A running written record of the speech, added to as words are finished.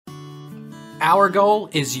Our goal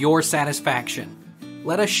is your satisfaction.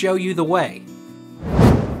 Let us show you the way.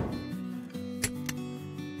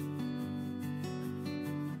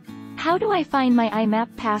 How do I find my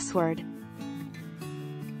IMAP password?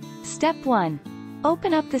 Step 1.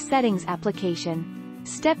 Open up the Settings application.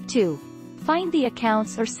 Step 2. Find the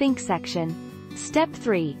Accounts or Sync section. Step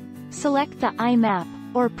 3. Select the IMAP,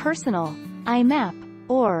 or Personal, IMAP,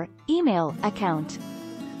 or Email account.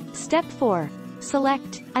 Step 4.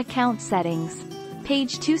 Select Account Settings.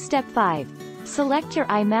 Page 2. Step 5. Select your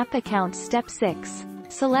IMAP account. Step 6.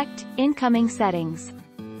 Select Incoming Settings.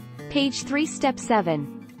 Page 3. Step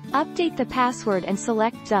 7. Update the password and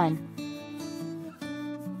select Done.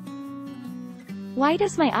 Why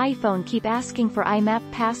does my iPhone keep asking for IMAP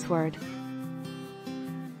password?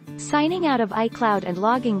 Signing out of iCloud and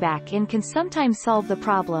logging back in can sometimes solve the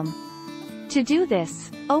problem. To do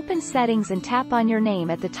this, open Settings and tap on your name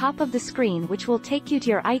at the top of the screen, which will take you to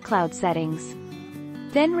your iCloud settings.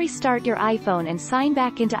 Then restart your iPhone and sign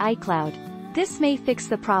back into iCloud. This may fix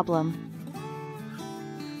the problem.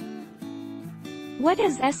 What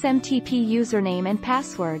is SMTP username and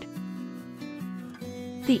password?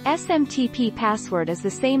 The SMTP password is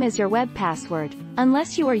the same as your web password,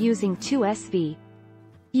 unless you are using 2SV.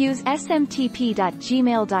 Use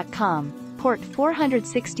smtp.gmail.com, port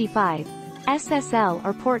 465, SSL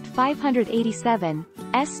or port 587,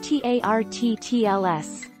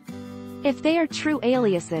 STARTTLS. If they are true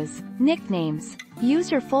aliases, nicknames,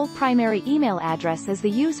 use your full primary email address as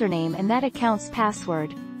the username and that account's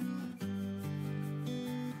password.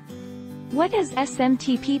 What is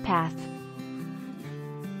SMTP path?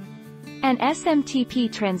 An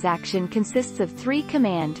SMTP transaction consists of 3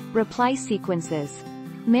 command, reply sequences.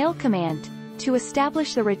 Mail command, to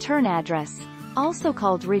establish the return address, also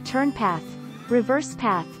called return path, reverse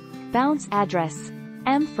path, bounce address,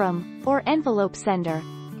 from, or envelope sender.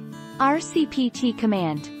 RCPT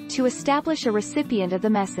command, to establish a recipient of the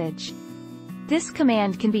message. This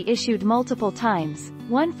command can be issued multiple times,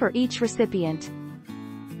 one for each recipient.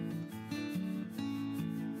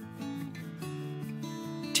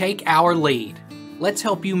 Take our lead. Let's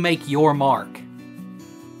help you make your mark.